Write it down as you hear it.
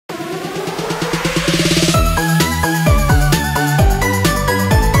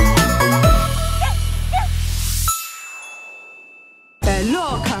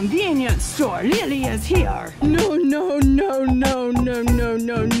store. Lilly is here. No, no, no, no, no, no,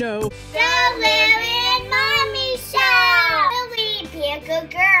 no, no. The Lilly and Mommy Show. Lilly, be a good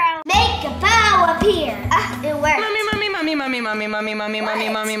girl. Make a bow appear. It works.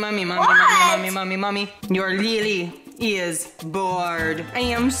 Mommy. Your Lilly is bored. I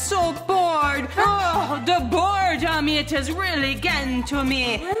am so bored. Oh, the boredom, it is really getting to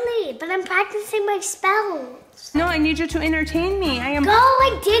me. Lilly, but I'm practicing my spells. No, I need you to entertain me. I am... Go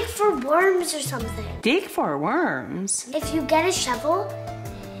like dig for worms or something. Dig for worms? If you get a shovel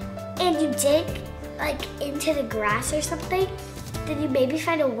and you dig like into the grass or something, then you maybe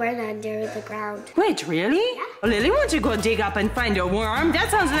find a worm under the ground. Wait, really? Yeah. Lilly wants to go dig up and find a worm? That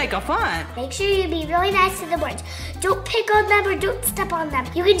sounds like a fun. Make sure you be really nice to the worms. Don't pick on them or don't step on them.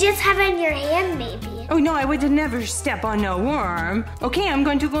 You can just have it in your hand maybe. Oh no, I would never step on a worm. Okay, I'm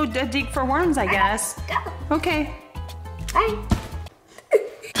going to go dig for worms, I guess. Go. Okay. Bye.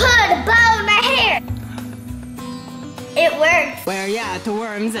 Put a bow in my hair. It works. Where you at,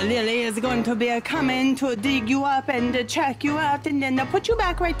 worms? Lilly is going to be coming to dig you up and check you out and then put you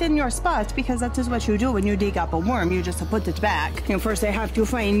back right in your spot, because that is what you do when you dig up a worm. You just put it back. And first I have to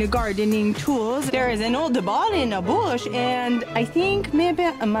find the gardening tools. There is an old ball in a bush and I think maybe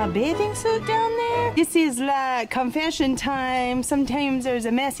my bathing suit down there. This is like confession time. Sometimes there's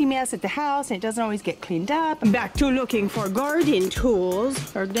a messy mess at the house and it doesn't always get cleaned up. I'm back to looking for garden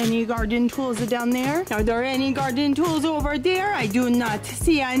tools. Are there any garden tools down there? Are there any garden tools over there? I do not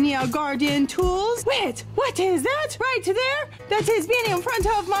see any garden tools. Wait, what is that? Right there? That has been in front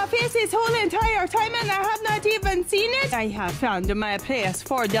of my face this whole entire time and I have not even seen it. I have found my place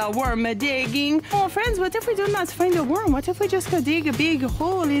for the worm digging. Oh, friends, what if we do not find a worm? What if we just go dig a big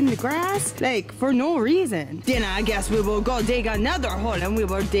hole in the grass? Like, for no reason. Then I guess we will go dig another hole and we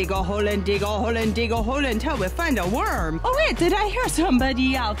will dig a hole and dig a hole and dig a hole until we find a worm. Oh, wait, did I hear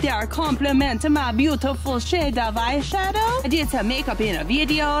somebody out there compliment my beautiful shade of eyeshadow? I did some makeup in a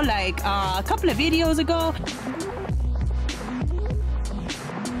video like a couple of videos ago.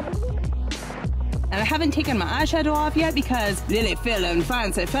 And I haven't taken my eyeshadow off yet because Lilly feeling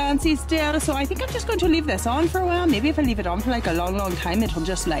fancy still. So I think I'm just going to leave this on for a while. Maybe if I leave it on for like a long time, it'll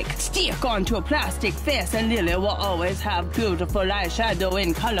just like stick onto a plastic face and Lilly will always have beautiful eyeshadow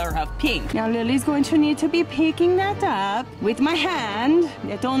in color of pink. Now Lily's going to need to be picking that up with my hand.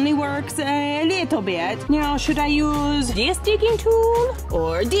 It only works a little bit. Now, should I use this digging tool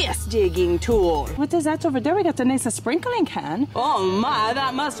or this digging tool? What is that over there? We got a nice sprinkling can. Oh my,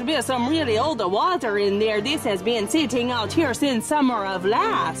 that must be some really old water in there. This has been sitting out here since summer of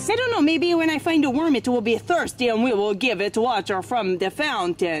last. I don't know, maybe when I find a worm it will be thirsty and we will give it water from the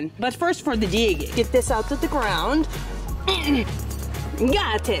fountain. But first for the digging. Get this out of the ground.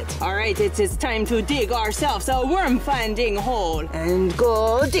 Got it. All right, it is time to dig ourselves a worm finding hole. And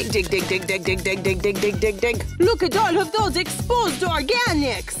go dig. Look at all of those exposed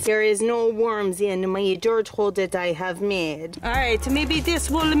organics. There is no worms in my dirt hole that I have made. All right, maybe this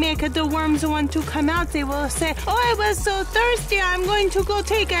will make the worms want to come out. They will say, oh, I was so thirsty, I'm going to go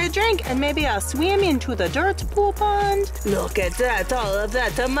take a drink. And maybe I'll swim into the dirt pool pond. Look at that, all of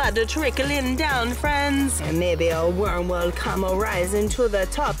that mud trickling down, friends. And maybe a worm will come rising to the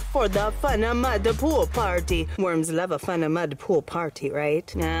top for the fun mud pool party. Worms love a fun mud pool party,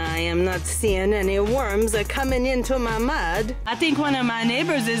 right? I am not seeing any worms coming into my mud. I think one of my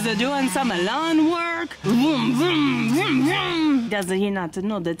neighbors is doing some lawn work. Vroom, vroom, vroom, vroom. Does he not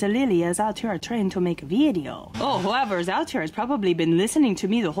know that Lilly is out here trying to make a video? Oh, whoever's out here has probably been listening to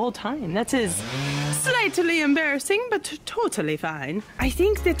me the whole time. That is slightly embarrassing, but totally fine. I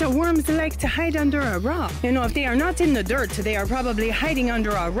think that the worms like to hide under a rock. You know, if they are not in the dirt, they are probably hiding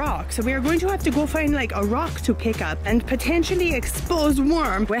under a rock. So we are going to have to go find like a rock to pick up and potentially expose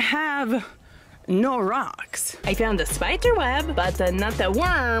worm. We have no rocks. I found a spider web, but not a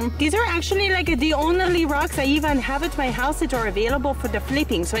worm. These are actually like the only rocks I even have at my house that are available for the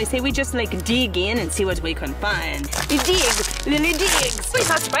flipping. So I say we just like dig in and see what we can find. Dig, Lilly digs. We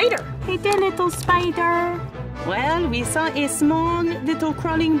saw a spider. Hey there, little spider. Well, we saw a small little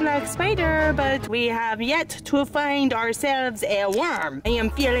crawling black spider, but we have yet to find ourselves a worm. I am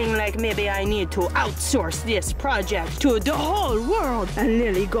feeling like maybe I need to outsource this project to the whole world. And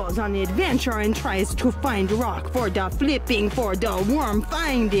Lilly goes on an adventure and tries to find rock for the flipping, for the worm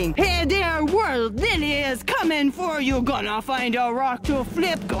finding. Hey there, world, Lilly is coming for you. Gonna find a rock to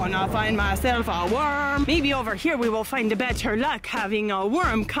flip, gonna find myself a worm. Maybe over here we will find better luck having a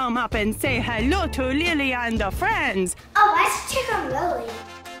worm come up and say hello to Lilly and the friends. Oh, let's check on Lilly.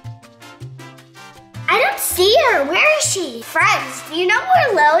 I don't see her. Where is she? Friends, do you know where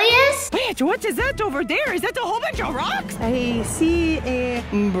Lilly is? Wait, what is that over there? Is that a whole bunch of rocks? I see a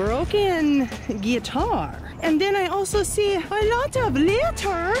broken guitar. And then I also see a lot of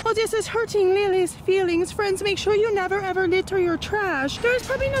litter. Oh, this is hurting Lily's feelings. Friends, make sure you never ever litter your trash. There's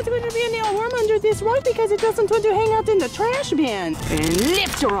probably not going to be any worm under this rock because it doesn't want to hang out in the trash bin. And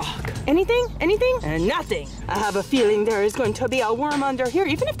lift a rock. Anything? Anything? And nothing. I have a feeling there is going to be a worm under here.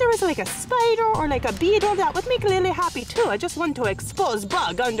 Even if there was like a spider or like a beetle, that would make Lily happy too. I just want to expose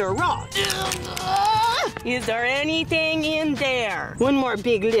bug under rock. Is there anything in there? One more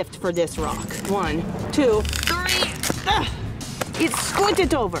big lift for this rock. 1, 2, 3. It's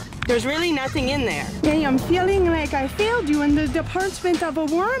scooted over. There's really nothing in there. Yeah, I'm feeling like I failed you in the department of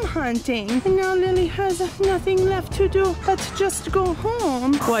worm hunting. And now Lily has nothing left to do but just go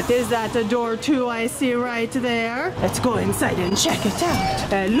home. What is that, a door too I see right there? Let's go inside and check it out.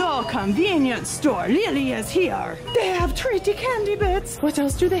 Hello, convenience store. Lily is here. They have treaty candy bits. What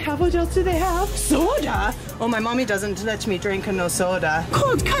else do they have? What else do they have? Soda? Oh, my mommy doesn't let me drink no soda.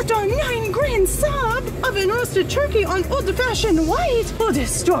 Cold cut on 9-grain sub. Oven roasted turkey on old-fashioned white. Oh,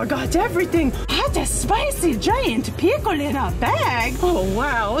 this store got everything. Hot a spicy giant pickle in a bag. Oh,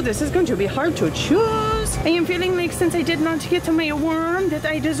 wow. This is going to be hard to choose. I am feeling like since I did not get my worm that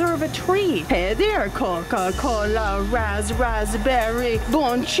I deserve a treat. Hey there, Coca-Cola, raspberry,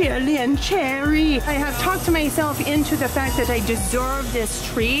 bon chili, and cherry. I have talked myself into the fact that I deserve this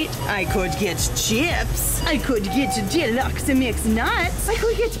treat. I could get chips. I could get deluxe mixed nuts. I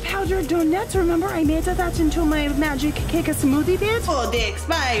could get powdered donuts. Remember I made that into my magic cake smoothie bit? Oh, the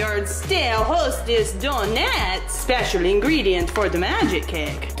expired stale Hostess donuts. Special ingredient for the magic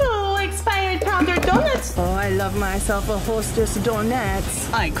cake. 2 expired powdered donuts. Oh, I love myself a Hostess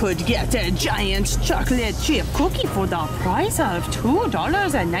donuts. I could get a giant chocolate chip cookie for the price of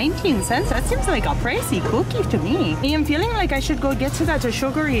 $2.19. That seems like a pricey cookie to me. I am feeling like I should go get to that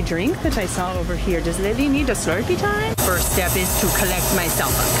sugary drink that I saw over here. Does Lily need a Slurpee time? First step is to collect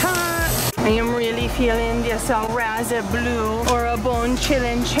myself a cup. I am really feeling this raspberry blue or a bone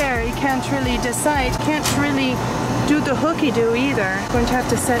chillin' cherry. Can't really decide. Can't really do the hooky-do either. Going to have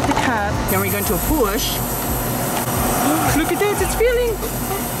to set the cup. Then we're going to push. Look at that, it's feeling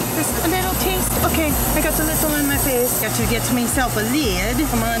just a little taste. Okay, I got a little in my face. Got to get myself a lid.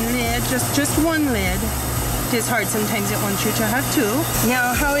 Come on, lid. Just one lid. It is hard sometimes. It wants you to have 2.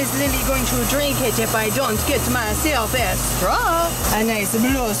 Now, how is Lily going to drink it if I don't get myself a straw? A nice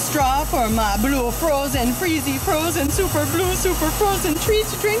blue straw for my blue frozen, freezy frozen, super blue, super frozen treat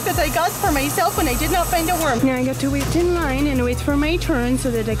drink that I got for myself when I did not find a worm. Now I got to wait in line and wait for my turn so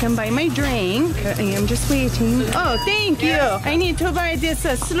that I can buy my drink. I am just waiting. Oh, thank you. I need to buy this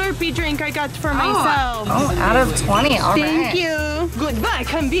Slurpee drink I got for myself. Oh, out of 20. All right. Thank you. Goodbye,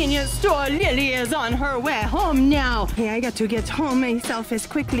 convenience store. Lily is on her way home now. Hey, I got to get home myself as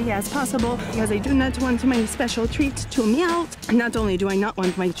quickly as possible because I do not want my special treat to melt. Not only do I not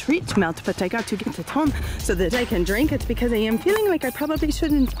want my treat to melt, but I got to get it home so that I can drink it because I am feeling like I probably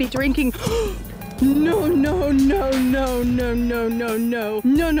shouldn't be drinking. No.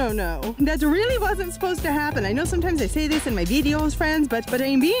 That really wasn't supposed to happen. I know sometimes I say this in my videos, friends, but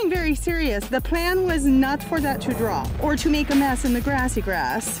I'm being very serious. The plan was not for that to drop or to make a mess in the grassy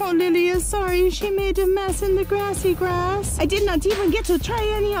grass. Oh, Lily is sorry. She made a mess in the grassy grass. I did not even get to try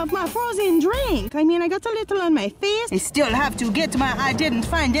any of my frozen drink. I mean, I got a little on my face. I still have to get my I didn't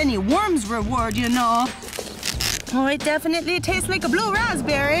find any worms reward, you know. Oh, it definitely tastes like a blue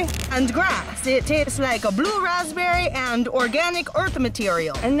raspberry and grass. It tastes like a blue raspberry and organic earth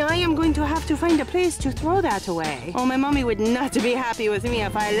material. And now I am going to have to find a place to throw that away. Oh, my mommy would not be happy with me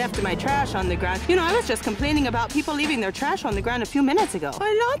if I left my trash on the ground. You know, I was just complaining about people leaving their trash on the ground a few minutes ago.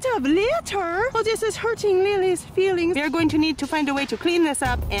 A lot of litter? Oh, this is hurting Lily's feelings. We are going to need to find a way to clean this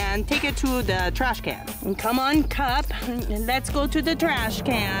up and take it to the trash can. Come on, cup. Let's go to the trash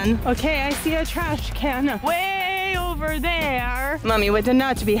can. Okay, I see a trash can. Way over there. Mommy would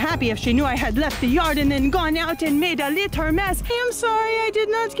not be happy if she knew I had left the yard and then gone out and made a litter mess. I am sorry I did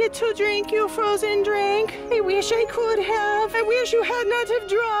not get to drink your frozen drink. I wish I could have. I wish you had not have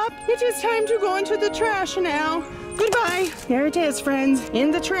dropped. It is time to go into the trash now. Goodbye. There it is, friends.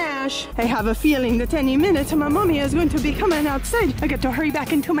 In the trash. I have a feeling that any minute my mommy is going to be coming outside. I got to hurry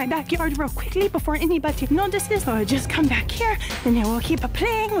back into my backyard real quickly before anybody notices. So I'll just come back here and then we'll keep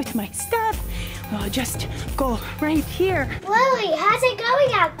playing with my stuff. I'll just go right here. Lily, how's it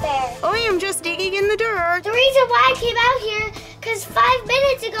going out there? Oh, I'm just digging in the dirt. The reason why I came out here, because 5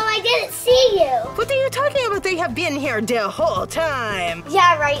 minutes ago I didn't see you. What are you talking about? They have been here the whole time.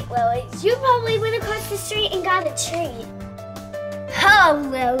 Yeah, right, Lily. You probably went across the street and got a treat. Oh,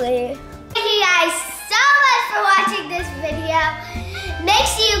 Lily. Thank you guys so much video. Make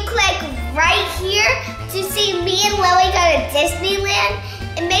sure you click right here to see me and Lily go to Disneyland.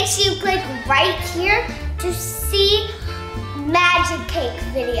 And make sure you click right here to see magic cake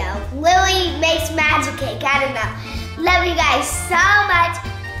video. Lily makes magic cake, I don't know. Love you guys so much.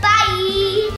 Bye.